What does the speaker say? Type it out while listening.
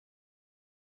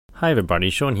Hi everybody,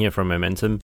 Sean here from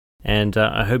Momentum, and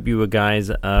I hope you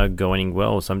guys are going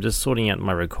well. So I'm just sorting out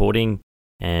my recording,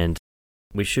 and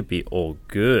we should be all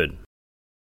good.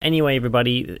 Anyway,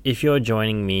 everybody, if you're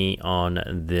joining me on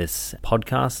this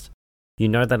podcast, you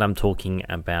know that I'm talking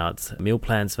about meal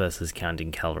plans versus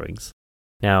counting calories.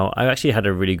 Now, I actually had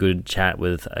a really good chat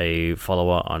with a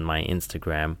follower on my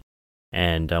Instagram,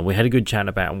 and we had a good chat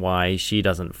about why she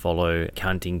doesn't follow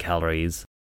counting calories.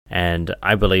 And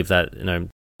I believe that,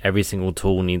 every single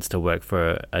tool needs to work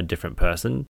for a different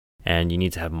person, and you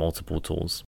need to have multiple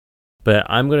tools. But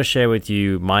I'm going to share with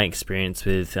you my experience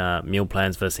with meal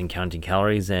plans versus counting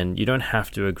calories, and you don't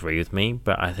have to agree with me,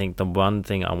 but I think the one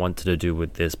thing I wanted to do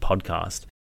with this podcast,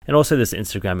 and also this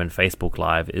Instagram and Facebook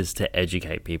Live, is to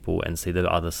educate people and see the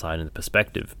other side and the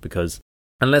perspective, because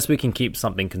unless we can keep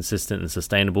something consistent and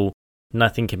sustainable,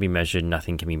 nothing can be measured,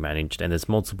 nothing can be managed, and there's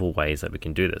multiple ways that we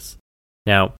can do this.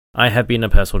 Now, I have been a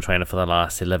personal trainer for the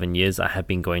last 11 years. I have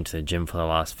been going to the gym for the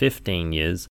last 15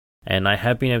 years. And I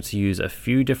have been able to use a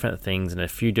few different things and a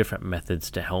few different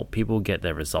methods to help people get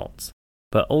their results.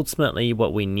 But ultimately,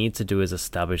 what we need to do is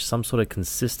establish some sort of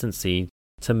consistency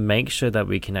to make sure that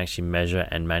we can actually measure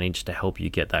and manage to help you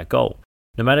get that goal.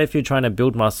 No matter if you're trying to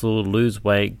build muscle, lose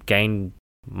weight, gain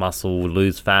muscle,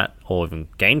 lose fat, or even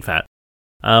gain fat,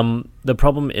 the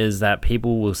problem is that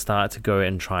people will start to go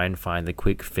and try and find the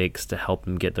quick fix to help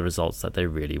them get the results that they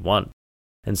really want.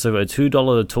 And so a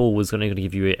 $2 tool is going to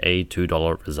give you a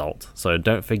 $2 result. So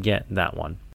don't forget that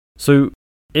one. So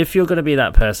if you're going to be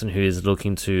that person who is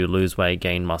looking to lose weight,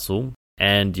 gain muscle,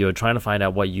 and you're trying to find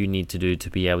out what you need to do to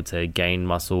be able to gain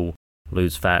muscle,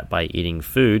 lose fat by eating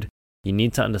food, you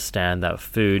need to understand that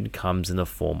food comes in the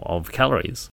form of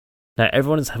calories. Now,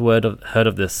 everyone has heard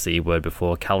of this C word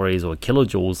before, calories or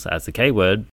kilojoules as the K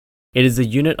word. It is a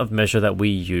unit of measure that we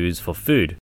use for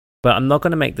food. But I'm not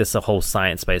going to make this a whole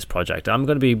science-based project. I'm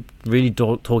going to be really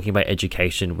talking about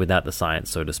education without the science,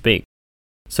 so to speak.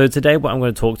 So today what I'm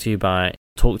going to talk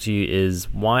to you is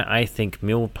why I think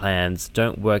meal plans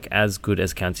don't work as good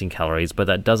as counting calories, but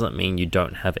that doesn't mean you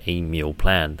don't have a meal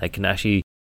plan. They can actually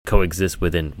coexist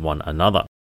within one another.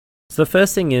 So the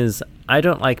first thing is, I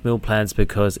don't like meal plans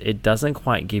because it doesn't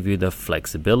quite give you the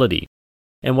flexibility.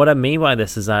 And what I mean by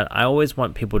this is that I always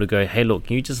want people to go, hey, look,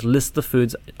 can you just list the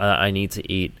foods I need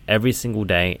to eat every single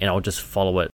day and I'll just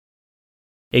follow it.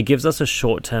 It gives us a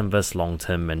short-term versus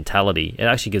long-term mentality. It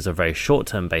actually gives a very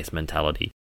short-term based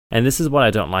mentality. And this is what I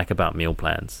don't like about meal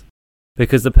plans.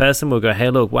 Because the person will go, hey,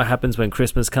 look, what happens when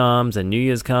Christmas comes and New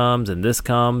Year's comes and this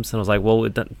comes? And I was like, well,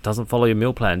 it doesn't follow your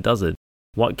meal plan, does it?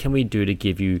 What can we do to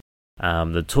give you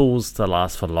the tools to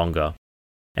last for longer?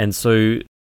 And so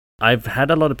I've had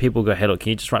a lot of people go, hey, look,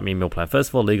 can you just write me a meal plan? First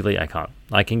of all, legally, I can't.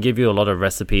 I can give you a lot of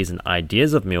recipes and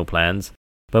ideas of meal plans,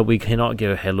 but we cannot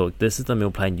go, hey, look, this is the meal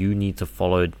plan you need to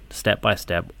follow step by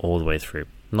step all the way through.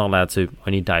 I'm not allowed to.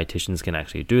 Only dietitians can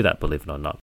actually do that, believe it or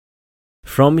not.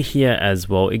 From here as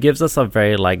well, it gives us a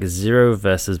very 0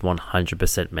 versus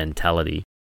 100% mentality.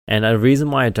 And a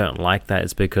reason why I don't like that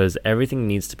is because everything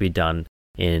needs to be done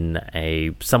in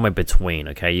a somewhere between,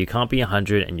 okay? You can't be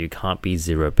 100 and you can't be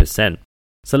 0%.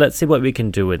 So let's see what we can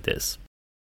do with this.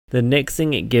 The next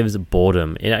thing, it gives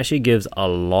boredom. It actually gives a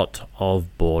lot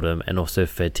of boredom and also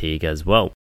fatigue as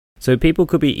well. So people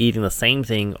could be eating the same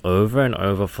thing over and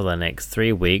over for the next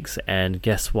 3 weeks, and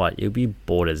guess what? You'll be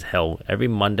bored as hell. Every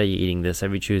Monday you're eating this,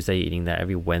 every Tuesday you're eating that,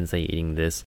 every Wednesday you're eating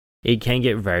this. It can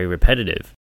get very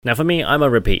repetitive. Now for me, I'm a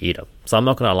repeat eater. So I'm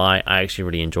not going to lie, I actually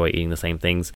really enjoy eating the same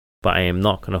things. But I am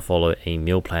not going to follow a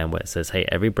meal plan where it says, hey,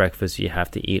 every breakfast you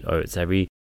have to eat oats, every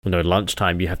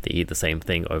lunchtime you have to eat the same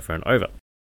thing over and over.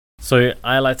 So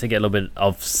I like to get a little bit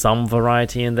of some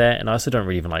variety in there, and I also don't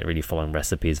really even like following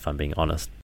recipes, if I'm being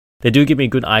honest. They do give me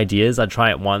good ideas. I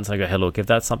try it once, and I go, hey, look, if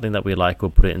that's something that we like,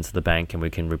 we'll put it into the bank and we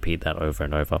can repeat that over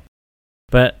and over.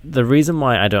 But the reason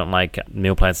why I don't like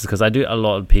meal plans is because I do a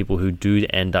lot of people who do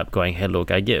end up going, hey,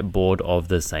 look, I get bored of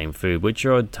the same food, which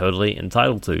you're totally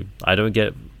entitled to.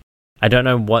 I don't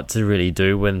know what to really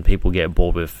do when people get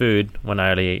bored with food, when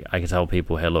I can tell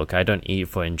people, hey, look, I don't eat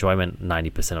for enjoyment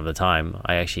 90% of the time.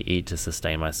 I actually eat to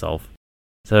sustain myself.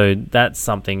 So that's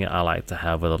something I like to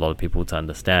have with a lot of people to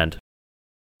understand.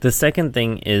 The second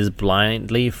thing is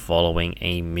blindly following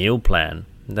a meal plan.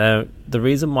 Now, the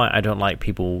reason why I don't like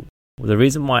people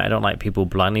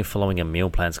blindly following a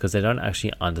meal plan is because they don't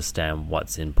actually understand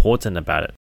what's important about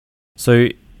it. So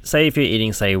say if you're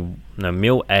eating,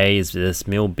 meal A is this,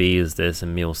 meal B is this,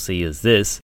 and meal C is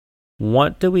this,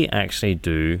 what do we actually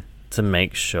do to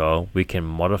make sure we can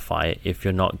modify it if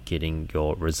you're not getting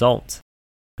your result?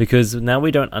 Because now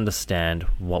we don't understand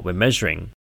what we're measuring.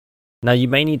 Now, you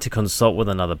may need to consult with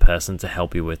another person to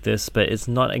help you with this, but it's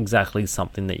not exactly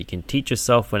something that you can teach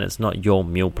yourself when it's not your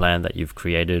meal plan that you've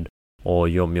created or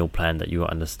your meal plan that you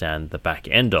understand the back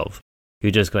end of.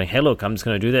 You're just going, hey, look, I'm just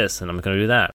going to do this and I'm going to do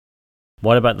that.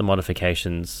 What about the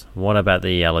modifications? What about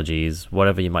the allergies?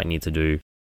 Whatever you might need to do.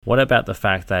 What about the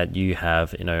fact that you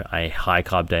have, a high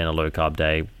carb day and a low carb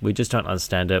day? We just don't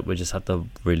understand it. We just have to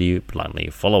really bluntly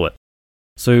follow it.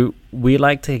 So we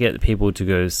like to get people to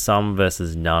go some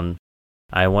versus none.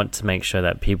 I want to make sure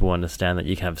that people understand that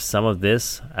you can have some of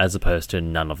this as opposed to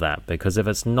none of that. Because if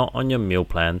it's not on your meal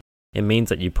plan, it means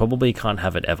that you probably can't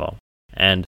have it ever.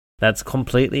 And that's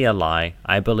completely a lie.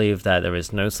 I believe that there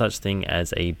is no such thing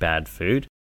as a bad food,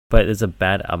 but there's a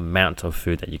bad amount of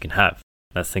food that you can have.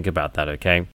 Let's think about that,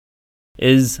 okay?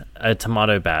 Is a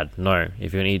tomato bad? No.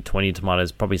 If you eat 20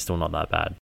 tomatoes, probably still not that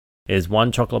bad. Is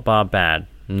one chocolate bar bad?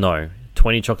 No.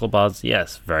 20 chocolate bars?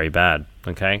 Yes, very bad,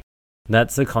 okay?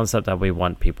 That's the concept that we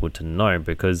want people to know,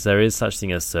 because there is such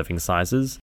thing as serving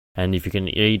sizes. And if you can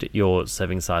eat your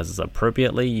serving sizes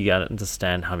appropriately, you got to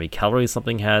understand how many calories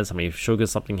something has, how many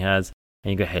sugars something has,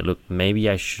 and you go, hey, look, maybe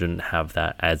I shouldn't have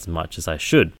that as much as I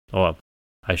should, or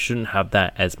I shouldn't have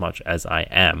that as much as I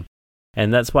am.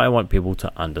 And that's what I want people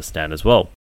to understand as well,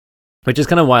 which is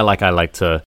kind of why I like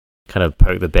to kind of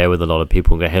poke the bear with a lot of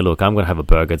people and go, hey, look, I'm going to have a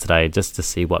burger today just to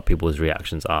see what people's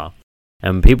reactions are.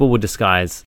 And people will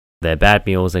disguise their bad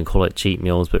meals and call it cheat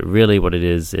meals, but really what it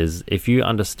is if you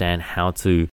understand how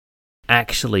to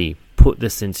actually put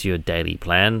this into your daily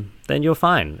plan, then you're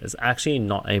fine. It's actually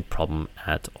not a problem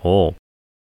at all.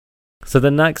 So the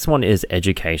next one is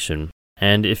education.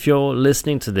 And if you're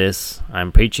listening to this,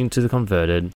 I'm preaching to the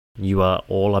converted. You are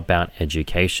all about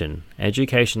education.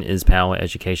 Education is power.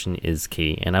 Education is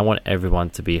key. And I want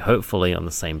everyone to be hopefully on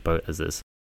the same boat as this.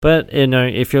 But,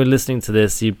 if you're listening to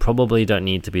this, you probably don't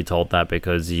need to be told that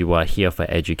because you are here for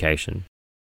education.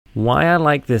 Why I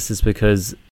like this is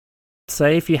because,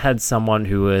 say if you had someone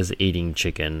who was eating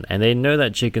chicken and they know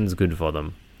that chicken's good for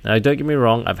them. Now, don't get me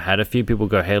wrong, I've had a few people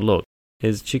go, hey, look,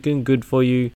 is chicken good for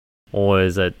you? Or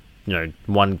is it,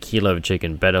 1 kilo of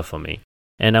chicken better for me?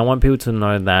 And I want people to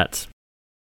know that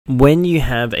when you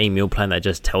have a meal plan that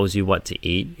just tells you what to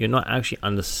eat, you're not actually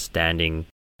understanding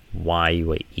why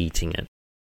you are eating it.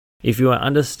 If you are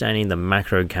understanding the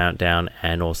macro countdown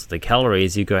and also the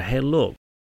calories, you go, hey, look,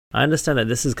 I understand that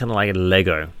this is kind of like a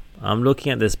Lego. I'm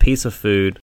looking at this piece of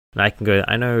food and I can go,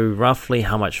 I know roughly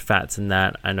how much fat's in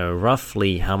that. I know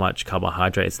roughly how much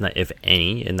carbohydrates in that, if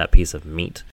any, in that piece of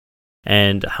meat,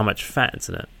 and how much fat's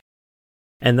in it.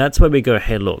 And that's where we go,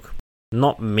 hey, look,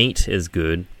 not meat is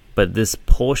good, but this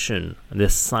portion,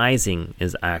 this sizing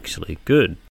is actually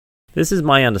good. This is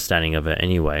my understanding of it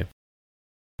anyway.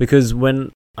 Because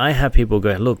when I have people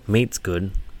go, look, meat's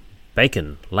good,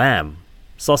 bacon, lamb,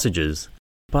 sausages,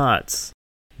 but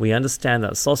we understand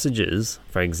that sausages,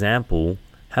 for example,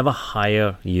 have a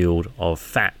higher yield of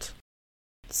fat.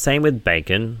 Same with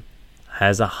bacon,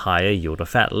 has a higher yield of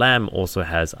fat. Lamb also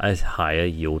has a higher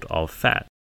yield of fat.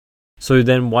 So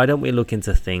then why don't we look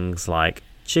into things like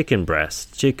chicken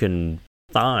breast, chicken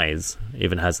thighs,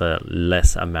 even has a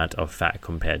less amount of fat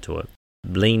compared to it.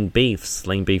 Lean beef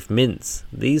mince,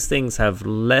 these things have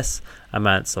less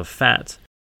amounts of fat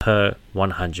per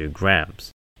 100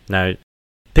 grams. Now,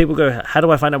 people go, how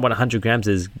do I find out what 100 grams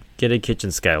is? Get a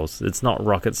kitchen scales. It's not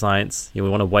rocket science. You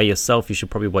want to weigh yourself, you should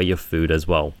probably weigh your food as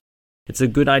well. It's a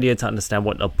good idea to understand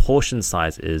what a portion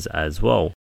size is as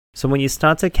well. So when you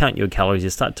start to count your calories,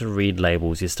 you start to read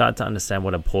labels, you start to understand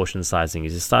what a portion sizing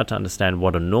is, you start to understand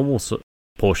what a normal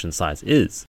portion size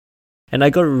is. And I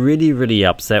got really, really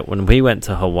upset when we went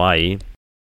to Hawaii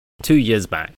 2 years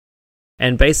back.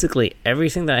 And basically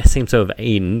everything that I seemed to have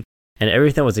eaten and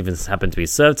everything that was even happened to be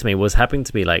served to me was happening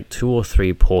to be like 2 or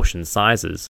 3 portion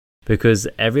sizes because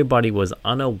everybody was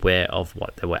unaware of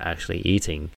what they were actually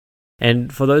eating.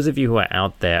 And for those of you who are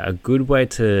out there, a good way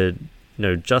to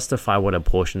justify what a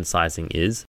portion sizing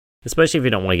is, especially if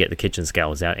you don't want to get the kitchen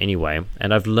scales out anyway.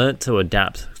 And I've learned to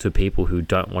adapt to people who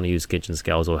don't want to use kitchen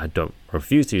scales or don't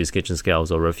refuse to use kitchen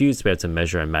scales or refuse to be able to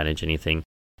measure and manage anything,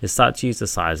 is start to use the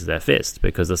size of their fist,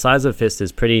 because the size of fist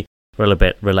is pretty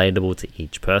relatable to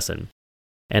each person.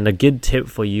 And a good tip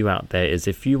for you out there is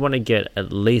if you want to get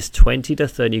at least 20 to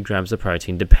 30 grams of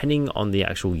protein, depending on the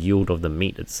actual yield of the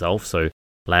meat itself, so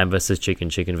lamb versus chicken,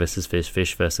 chicken versus fish,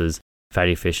 fish versus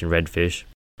fatty fish and red fish,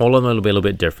 all of them will be a little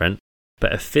bit different.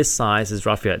 But a fist size is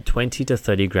roughly at 20 to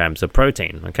 30 grams of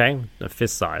protein, okay? A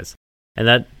fist size. And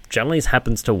that generally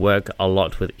happens to work a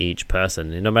lot with each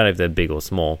person, no matter if they're big or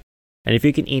small. And if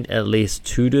you can eat at least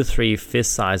 2 to 3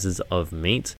 fist sizes of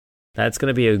meat, that's going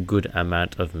to be a good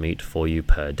amount of meat for you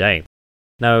per day.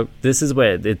 Now, this is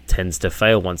where it tends to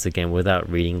fail once again without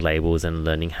reading labels and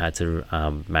learning how to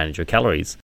manage your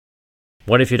calories.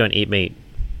 What if you don't eat meat?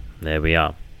 There we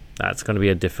are. That's going to be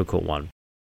a difficult one.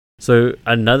 So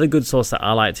another good source that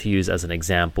I like to use as an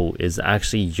example is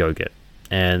actually yogurt,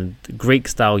 and Greek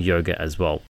style yogurt as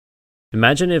well.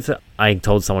 Imagine if I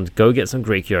told someone to go get some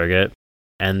Greek yogurt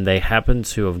and they happen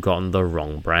to have gotten the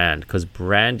wrong brand, because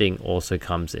branding also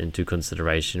comes into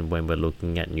consideration when we're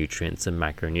looking at nutrients and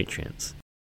macronutrients.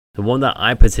 The one that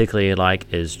I particularly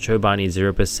like is Chobani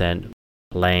 0%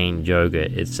 plain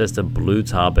yogurt. It's just a blue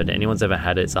tub, and anyone's ever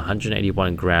had it, it's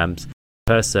 181 grams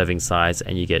per serving size,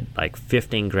 and you get like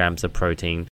 15 grams of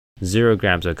protein, 0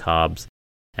 grams of carbs,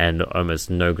 and almost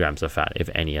no grams of fat, if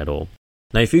any at all.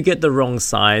 Now, if you get the wrong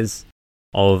size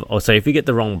if you get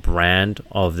the wrong brand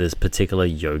of this particular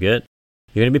yogurt,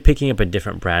 you're going to be picking up a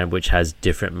different brand which has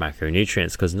different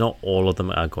macronutrients, because not all of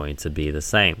them are going to be the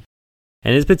same.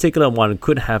 And this particular one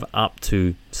could have up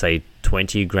to, say,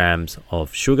 20 grams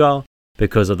of sugar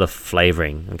because of the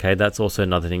flavoring. Okay, that's also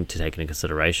another thing to take into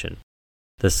consideration.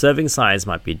 The serving size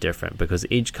might be different because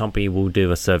each company will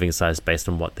do a serving size based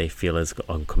on what they feel is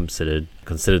considered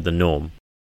the norm.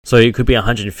 So it could be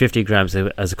 150 grams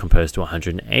as opposed to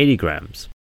 180 grams.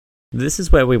 This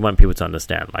is where we want people to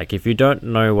understand. Like, if you don't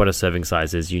know what a serving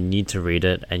size is, you need to read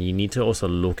it, and you need to also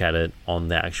look at it on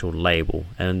the actual label.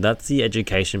 And that's the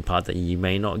education part that you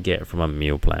may not get from a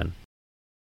meal plan.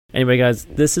 Anyway, guys,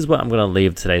 this is what I'm going to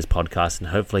leave today's podcast, and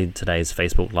hopefully today's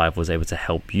Facebook Live was able to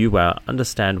help you out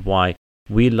understand why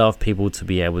we love people to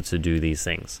be able to do these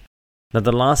things. Now,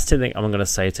 the last thing I'm going to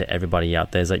say to everybody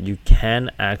out there is that you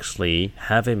can actually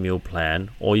have a meal plan,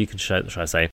 or you can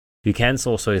you can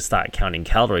also start counting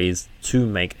calories to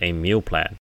make a meal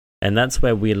plan. And that's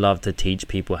where we love to teach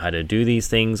people how to do these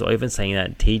things, or even saying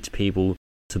that, teach people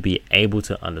to be able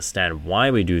to understand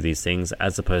why we do these things,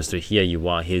 as opposed to here you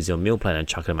are, here's your meal plan, and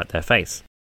chuck them at their face.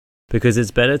 Because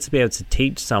it's better to be able to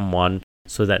teach someone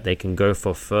so that they can go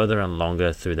for further and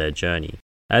longer through their journey,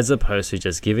 as opposed to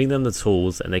just giving them the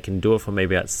tools and they can do it for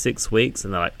maybe about 6 weeks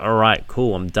and they're like, all right,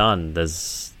 cool, I'm done.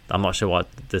 I'm not sure what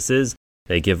this is.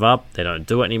 They give up, they don't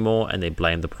do it anymore, and they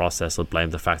blame the process or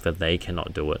blame the fact that they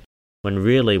cannot do it. When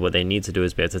really what they need to do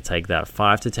is be able to take that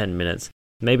 5 to 10 minutes,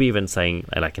 maybe even saying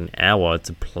like an hour,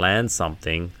 to plan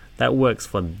something that works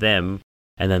for them,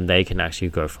 and then they can actually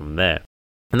go from there.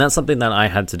 And that's something that I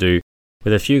had to do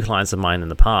with a few clients of mine in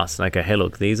the past. Like, hey,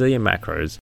 look, these are your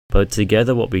macros, but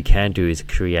together what we can do is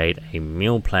create a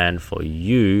meal plan for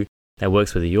you that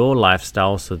works with your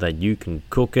lifestyle, so that you can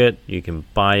cook it, you can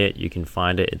buy it, you can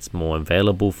find it, it's more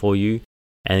available for you.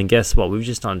 And guess what? We've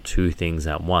just done 2 things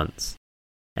at once.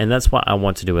 And that's what I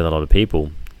want to do with a lot of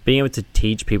people. Being able to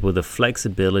teach people the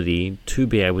flexibility to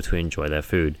be able to enjoy their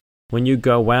food. When you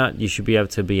go out, you should be able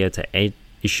to eat.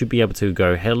 You should be able to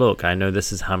go, hey, look, I know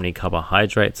this is how many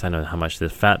carbohydrates, I know how much the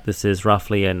fat this is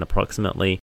roughly and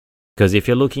approximately. Because if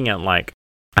you're looking at, like,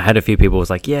 I had a few people who was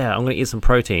like, yeah, I'm going to eat some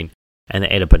protein. And they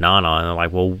ate a banana, and they're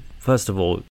like, well, first of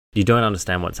all, you don't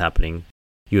understand what's happening.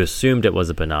 You assumed it was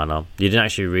a banana. You didn't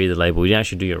actually read the label. You didn't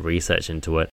actually do your research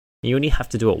into it. And you only have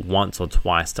to do it once or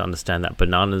twice to understand that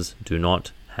bananas do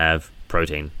not have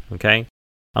protein, okay?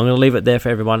 I'm going to leave it there for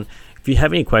everyone. If you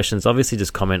have any questions, obviously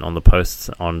just comment on the posts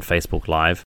on Facebook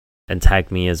Live and tag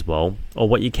me as well. Or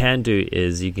what you can do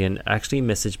is you can actually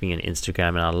message me on Instagram,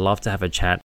 and I'd love to have a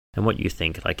chat and what you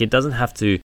think. Like, it doesn't have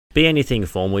to be anything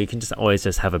formal. You can just always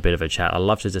just have a bit of a chat. I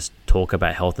love to just talk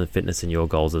about health and fitness and your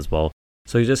goals as well.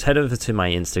 So just head over to my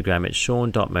Instagram at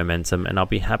Sean.momentum, and I'll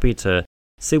be happy to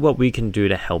see what we can do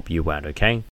to help you out,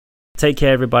 okay? Take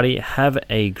care, everybody. Have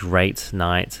a great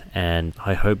night, and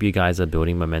I hope you guys are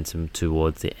building momentum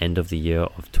towards the end of the year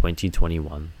of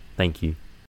 2021. Thank you.